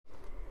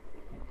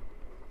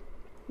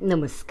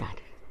नमस्कार.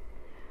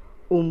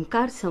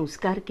 ओमकार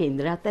संस्कार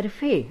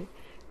केंद्रातर्फे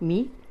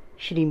मी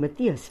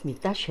श्रीमती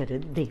अस्मिता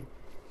शरद देव.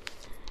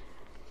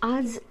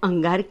 आज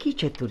अंगारकी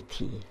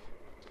चतुर्थी.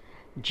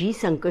 जी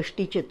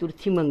संकष्टी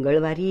चतुर्थी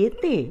मंगळवारी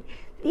येते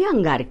ती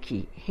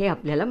अंगारकी हे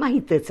आपल्याला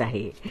माहीतच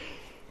आहे.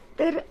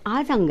 तर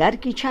आज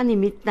अंगारकीच्या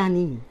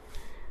निमित्ताने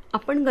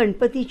आपण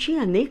गणपतीची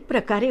अनेक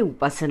प्रकारे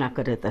उपासना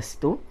करत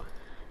असतो.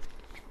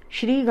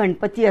 श्री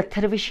गणपती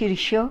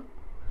अथर्वशीर्ष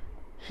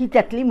ही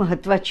त्यातली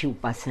महत्त्वाची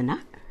उपासना.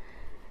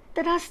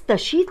 तर आज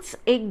तशीच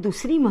एक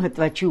दुसरी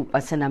महत्त्वाची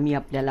उपासना मी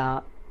आपल्याला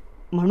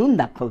म्हणून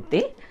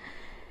दाखवते.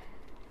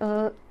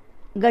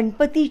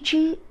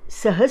 गणपतीची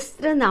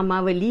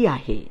सहस्रनामावली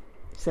आहे,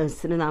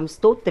 सहस्रनाम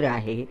स्तोत्र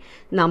आहे,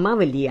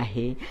 नामावली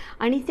आहे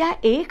आणि त्या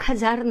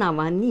 1000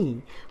 नावांनी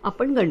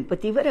आपण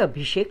गणपतीवर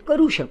अभिषेक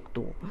करू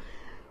शकतो.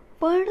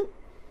 पण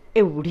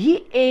एवढी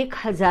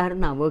 1000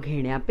 नावं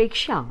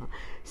घेण्यापेक्षा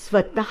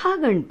स्वतः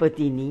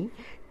गणपतींनी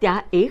त्या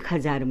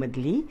 1000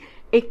 मधली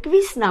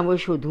 21 नावं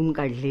शोधून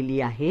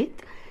काढलेली आहेत.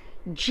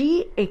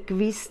 जी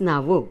 21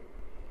 नावं,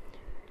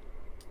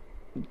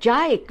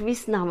 ज्या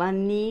 21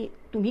 नावांनी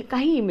तुम्ही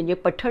काही म्हणजे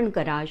पठण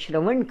करा,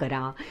 श्रवण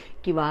करा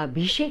किंवा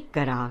अभिषेक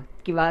करा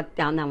किंवा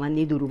त्या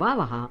नावांनी दुर्वा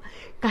वहा,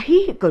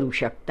 काहीही करू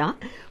शकता.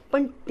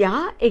 पण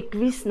त्या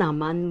 21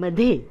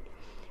 नामांमध्ये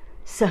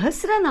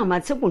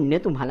सहस्रनामाचं पुण्य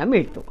तुम्हाला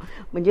मिळतो.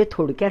 म्हणजे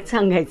थोडक्यात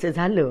सांगायचं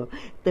झालं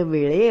तर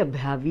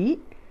वेळेअभावी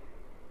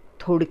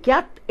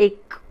थोडक्यात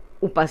एक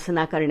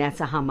उपासना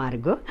करण्याचा हा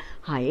मार्ग,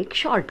 हा एक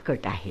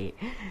शॉर्टकट आहे.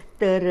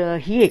 तर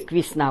ही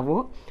 21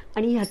 नावं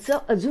आणि ह्याचं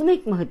अजून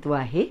एक महत्त्व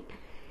आहे.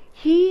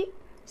 ही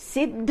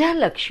सिद्ध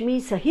लक्ष्मी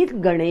सहित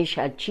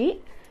गणेशाची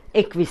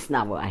 21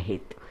 नावं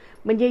आहेत.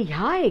 म्हणजे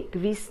ह्या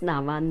 21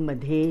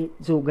 नावांमध्ये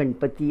जो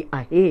गणपती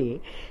आहे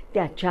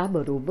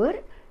त्याच्याबरोबर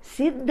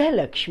सिद्ध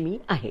लक्ष्मी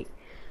आहे.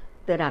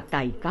 तर आता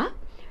ऐका.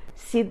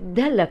 सिद्ध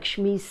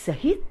लक्ष्मी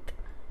सहित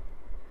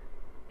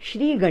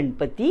श्री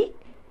गणपती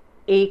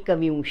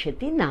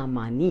 21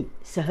 नामानी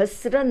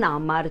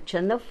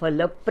सहस्रनामार्चन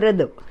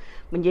फलप्रद,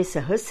 म्हणजे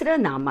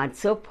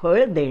सहस्रनामाचं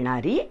फळ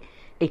देणारी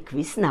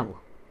 21 नावं.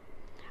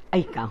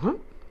 ऐका हं.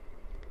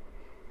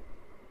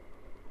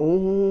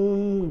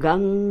 ओम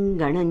गं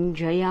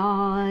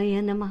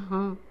गणंजयाय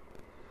नमः.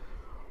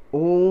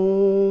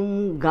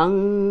 ओम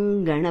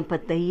गं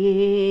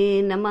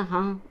गणपतये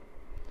नमः.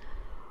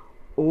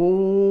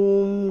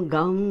 ओम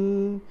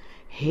गं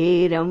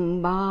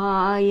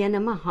हेरंबाय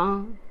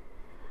नमः.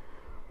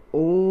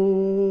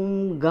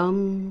 ओम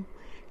गं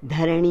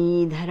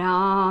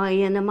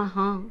धरणीधराय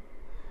नमः.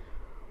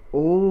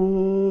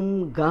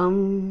 ओम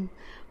गं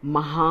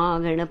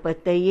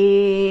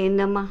महागणपतये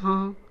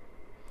नमः.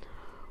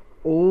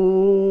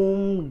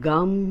 ओम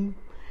गं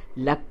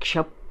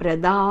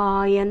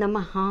लक्षप्रदाय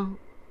नमः.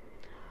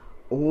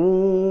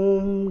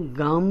 ओम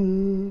गं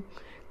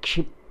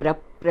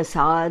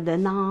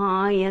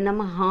क्षिप्रप्रसादनाय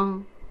नमः.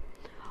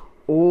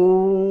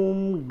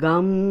 ओम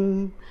गं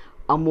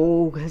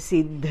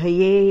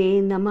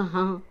अमोघसिद्धये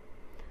नमः.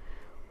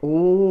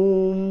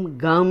 ओम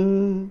गं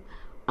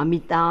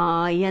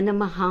अमिताय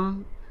नमः.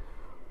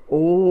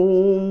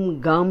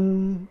 ओम गं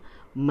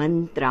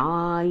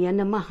मंत्राय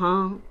नमः.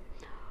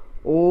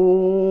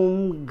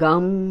 ओम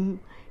गं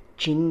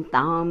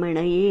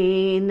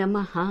चिंतामणये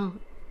नमः.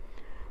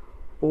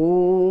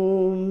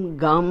 ओम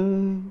गं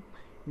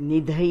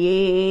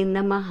निधये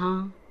नमः.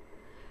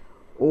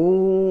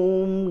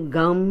 ओम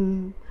गं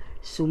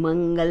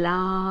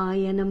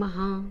सुमंगलाय नमः.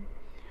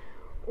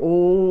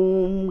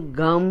 ओम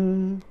गं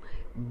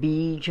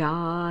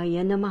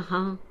बीजाय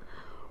नमः.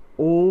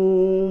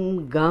 ओम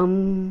गं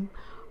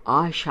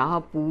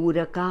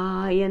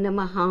आशापूरकाय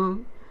नमः.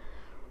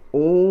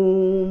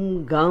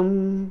 ओम गं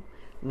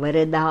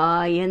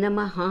वरदाय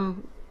नमः.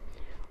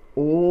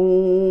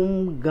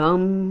 ओम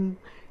गं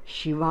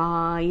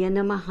शिवाय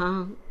नमः.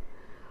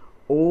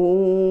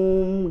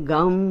 ओम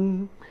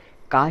गं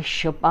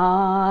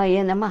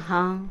काश्यपाय नमः.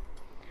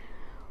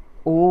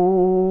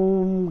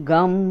 ओम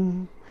गं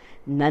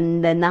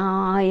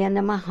नंदनाय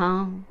नमः.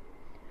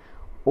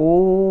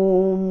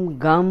 ओम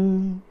गं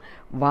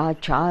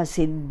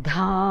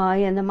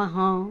वाचासिद्धाय नमः.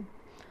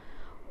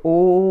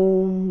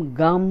 ओम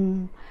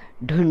गं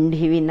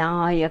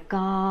ढुंढिविनायकाय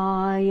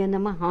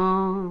नमः.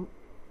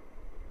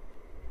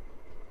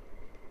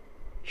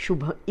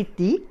 शुभ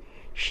इति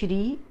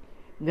श्री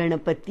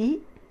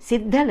गणपती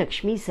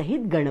सिद्धलक्ष्मी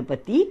सहित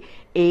गणपती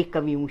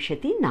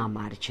 21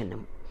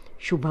 नामार्चनम.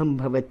 शुभं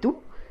भवतु.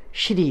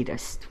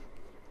 श्रीरस्तु.